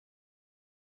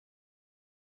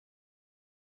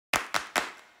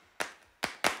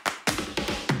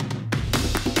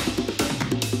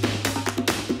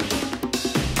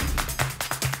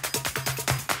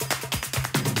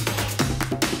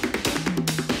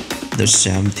the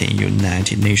 17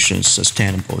 United Nations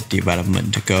Sustainable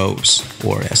Development Goals,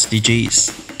 or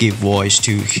SDGs, give voice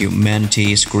to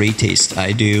humanity's greatest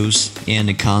ideals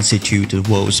and constitute the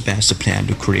world's best plan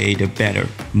to create a better,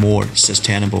 more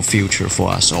sustainable future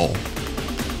for us all.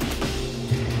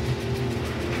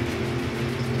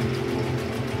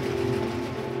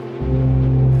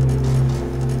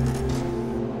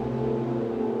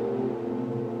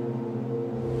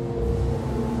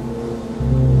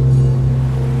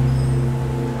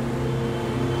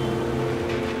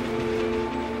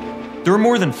 There are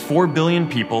more than 4 billion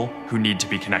people who need to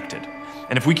be connected.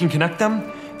 And if we can connect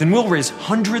them, then we'll raise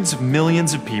hundreds of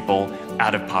millions of people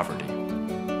out of poverty.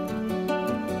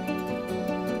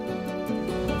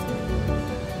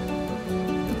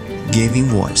 Giving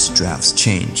voice drives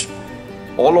change.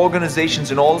 All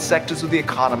organizations in all sectors of the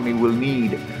economy will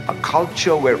need a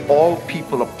culture where all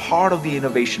people are part of the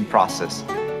innovation process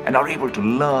and are able to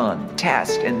learn,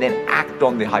 test, and then act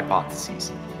on the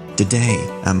hypotheses. Today,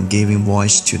 I'm giving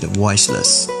voice to the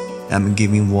voiceless. I'm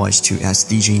giving voice to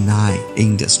SDG 9,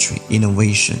 industry,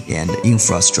 innovation, and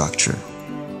infrastructure.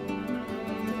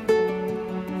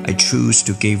 I choose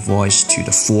to give voice to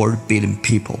the 4 billion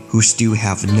people who still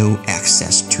have no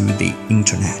access to the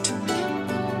internet.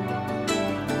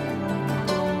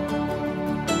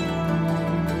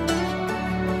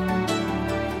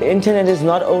 The internet is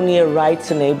not only a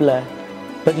rights enabler,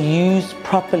 but used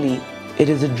properly, it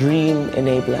is a dream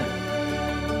enabler.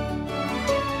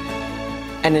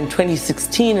 And in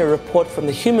 2016, a report from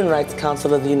the Human Rights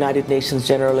Council of the United Nations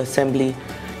General Assembly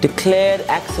declared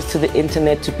access to the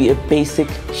internet to be a basic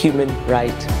human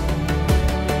right.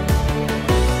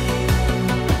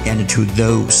 And to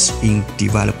those in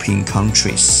developing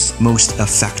countries most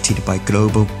affected by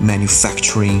global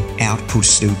manufacturing output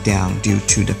slowdown due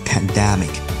to the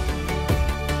pandemic.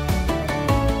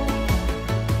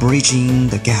 Bridging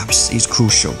the gaps is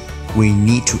crucial. We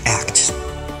need to act.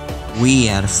 We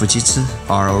at Fujitsu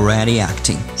are already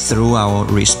acting through our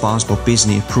Responsible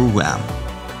Business program.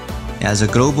 As a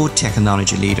global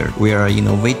technology leader, we are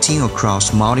innovating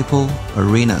across multiple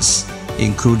arenas,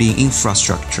 including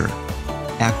infrastructure,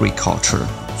 agriculture,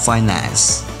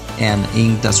 finance, and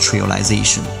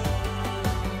industrialization.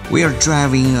 We are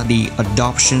driving the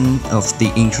adoption of the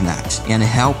internet and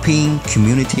helping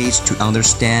communities to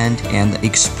understand and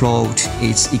exploit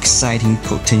its exciting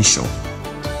potential.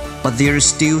 But there is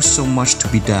still so much to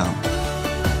be done.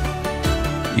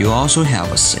 You also have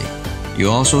a say. You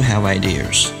also have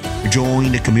ideas.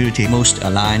 Join the community most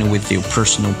aligned with your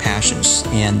personal passions,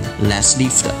 and let's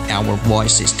lift our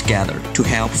voices together to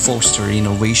help foster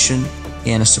innovation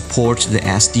and support the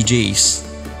SDGs.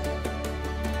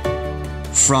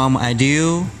 From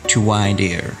ideal to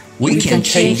idea, we can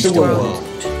change the world.